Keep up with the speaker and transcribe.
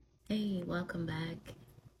Hey, welcome back.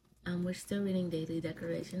 We're still reading Daily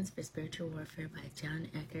Declarations for Spiritual Warfare by John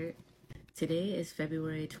Eckert. Today is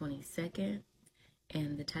February 22nd,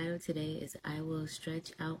 and the title today is I Will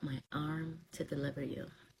Stretch Out My Arm to Deliver You.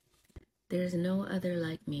 There is no other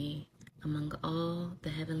like me among all the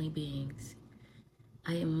heavenly beings.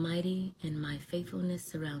 I am mighty, and my faithfulness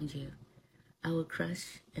surrounds you. I will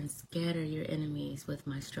crush and scatter your enemies with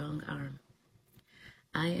my strong arm.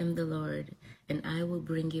 I am the Lord, and I will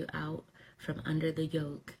bring you out from under the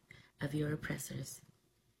yoke of your oppressors.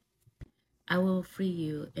 I will free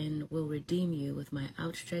you and will redeem you with my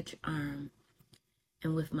outstretched arm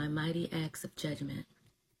and with my mighty acts of judgment.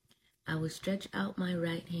 I will stretch out my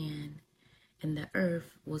right hand, and the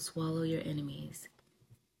earth will swallow your enemies.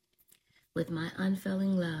 With my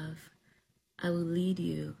unfailing love, I will lead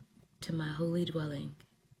you to my holy dwelling.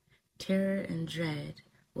 Terror and dread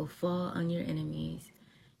will fall on your enemies,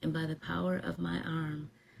 and by the power of my arm,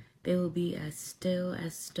 they will be as still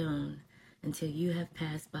as stone until you have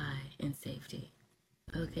passed by in safety.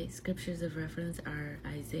 Okay, scriptures of reference are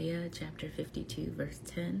Isaiah chapter 52, verse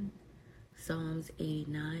 10, Psalms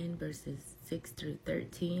 89, verses 6 through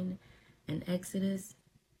 13, and Exodus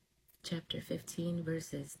chapter 15,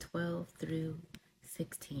 verses 12 through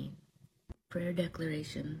 16. Prayer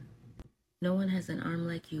declaration. No one has an arm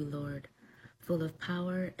like you, Lord, full of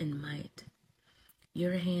power and might.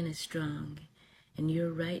 Your hand is strong, and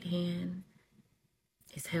your right hand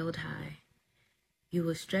is held high. You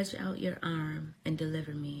will stretch out your arm and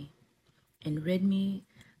deliver me, and rid me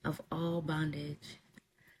of all bondage.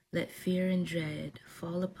 Let fear and dread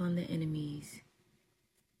fall upon the enemies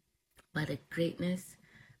by the greatness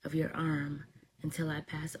of your arm until I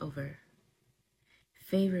pass over.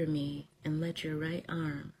 Favor me, and let your right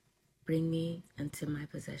arm bring me into my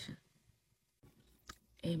possession.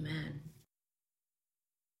 Amen.